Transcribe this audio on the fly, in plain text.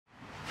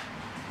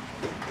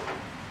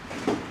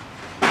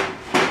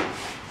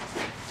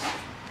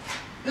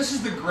This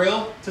is the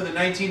grill to the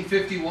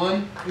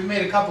 1951. We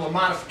made a couple of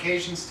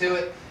modifications to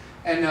it,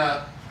 and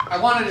I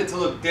wanted it to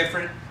look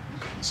different,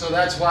 so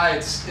that's why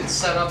it's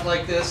set up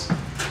like this.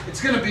 It's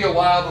going to be a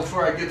while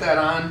before I get that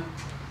on,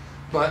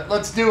 but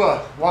let's do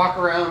a walk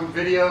around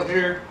video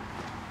here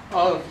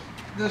of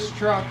this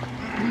truck.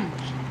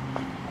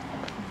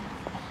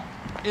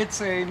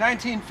 It's a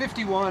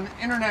 1951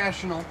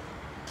 International,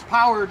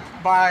 powered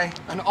by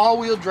an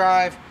all-wheel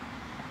drive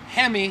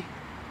Hemi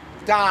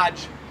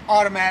Dodge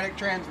automatic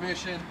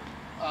transmission,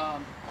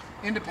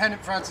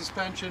 independent front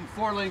suspension,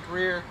 4-link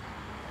rear,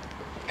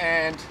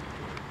 and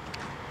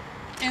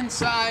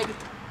inside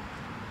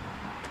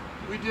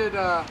we did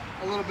a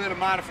little bit of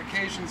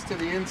modifications to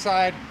the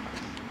inside.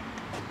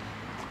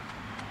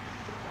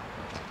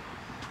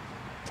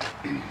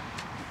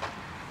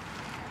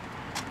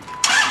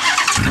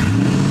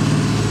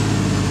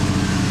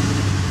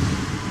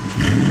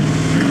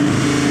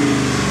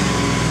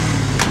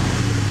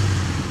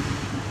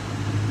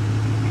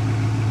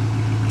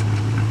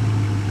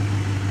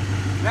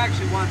 It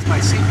actually wants my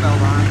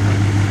seatbelt on, but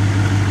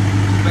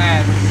too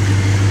bad.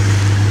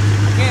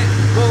 I can't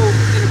go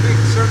in a big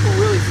circle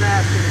really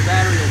fast or the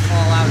battery will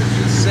fall out. It's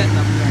just sitting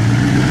up there.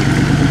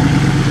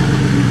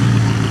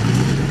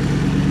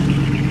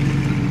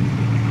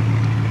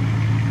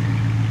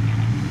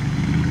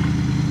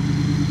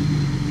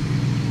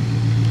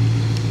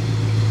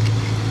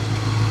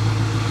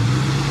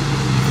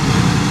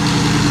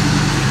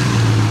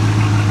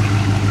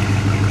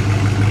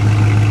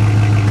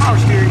 Power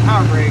steering,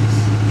 power brakes.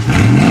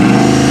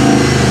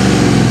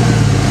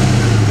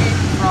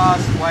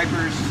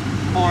 Wipers,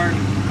 horn,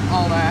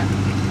 all that.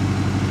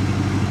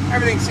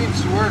 Everything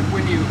seems to work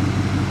when you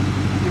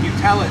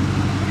tell it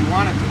you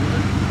want it to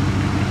work.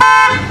 I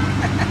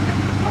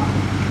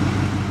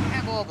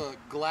have all the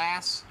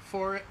glass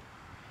for it.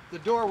 The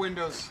door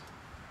windows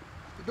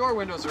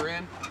are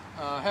in.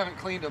 Haven't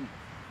cleaned them.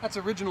 That's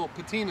original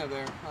patina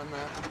there on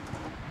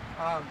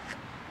that.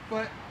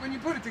 But when you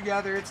put it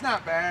together, it's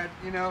not bad.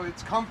 You know,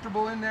 it's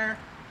comfortable in there.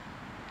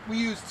 We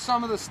used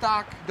some of the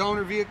stock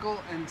donor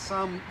vehicle and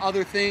some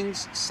other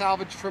things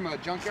salvaged from a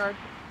junkyard.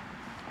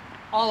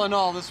 All in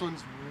all, this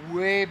one's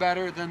way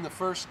better than the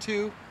first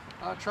two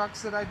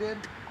trucks that I did.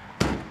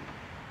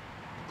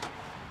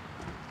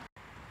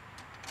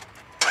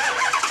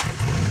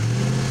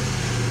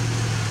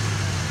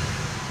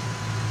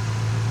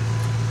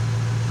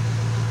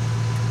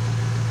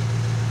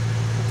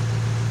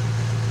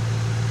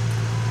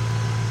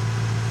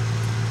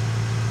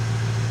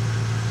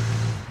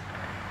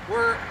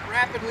 We're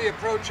rapidly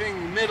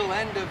approaching middle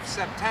end of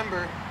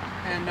September,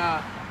 and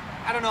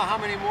I don't know how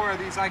many more of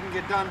these I can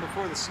get done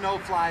before the snow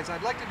flies.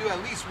 I'd like to do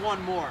at least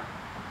one more,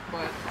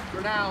 but for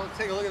now, let's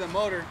take a look at the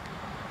motor.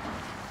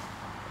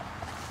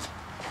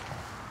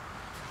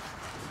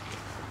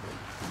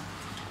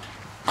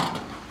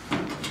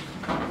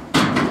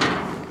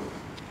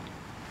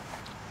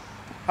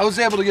 I was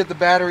able to get the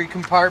battery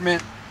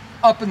compartment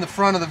up in the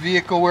front of the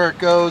vehicle where it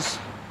goes.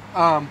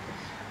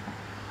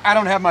 I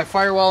don't have my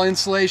firewall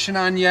insulation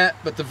on yet,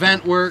 but the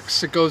vent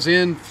works. It goes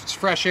in, it's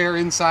fresh air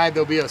inside.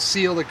 There'll be a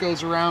seal that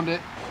goes around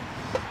it.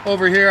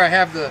 Over here I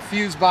have the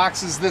fuse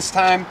boxes this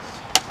time.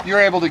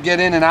 You're able to get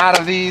in and out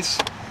of these,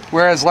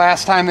 whereas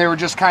last time they were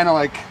just kind of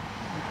like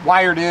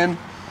wired in.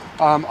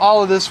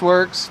 All of this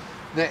works.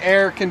 The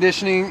air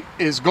conditioning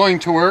is going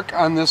to work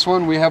on this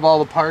one. We have all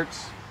the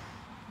parts.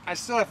 I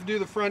still have to do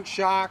the front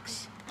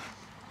shocks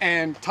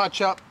and touch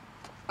up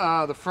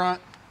the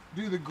front.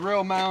 Do the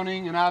grill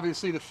mounting and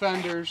obviously the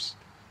fenders,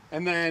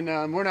 and then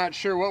we're not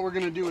sure what we're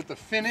going to do with the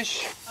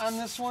finish on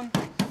this one.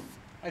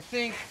 I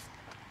think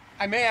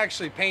I may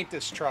actually paint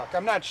this truck.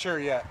 I'm not sure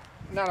yet,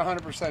 not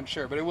 100%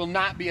 sure, but it will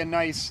not be a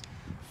nice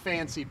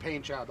fancy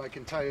paint job, I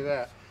can tell you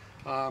that.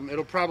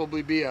 It'll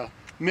probably be a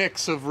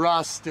mix of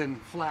rust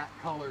and flat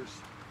colors.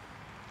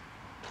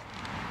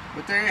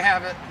 But there you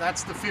have it.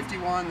 That's the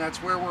 51. That's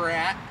where we're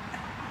at.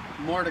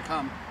 More to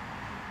come.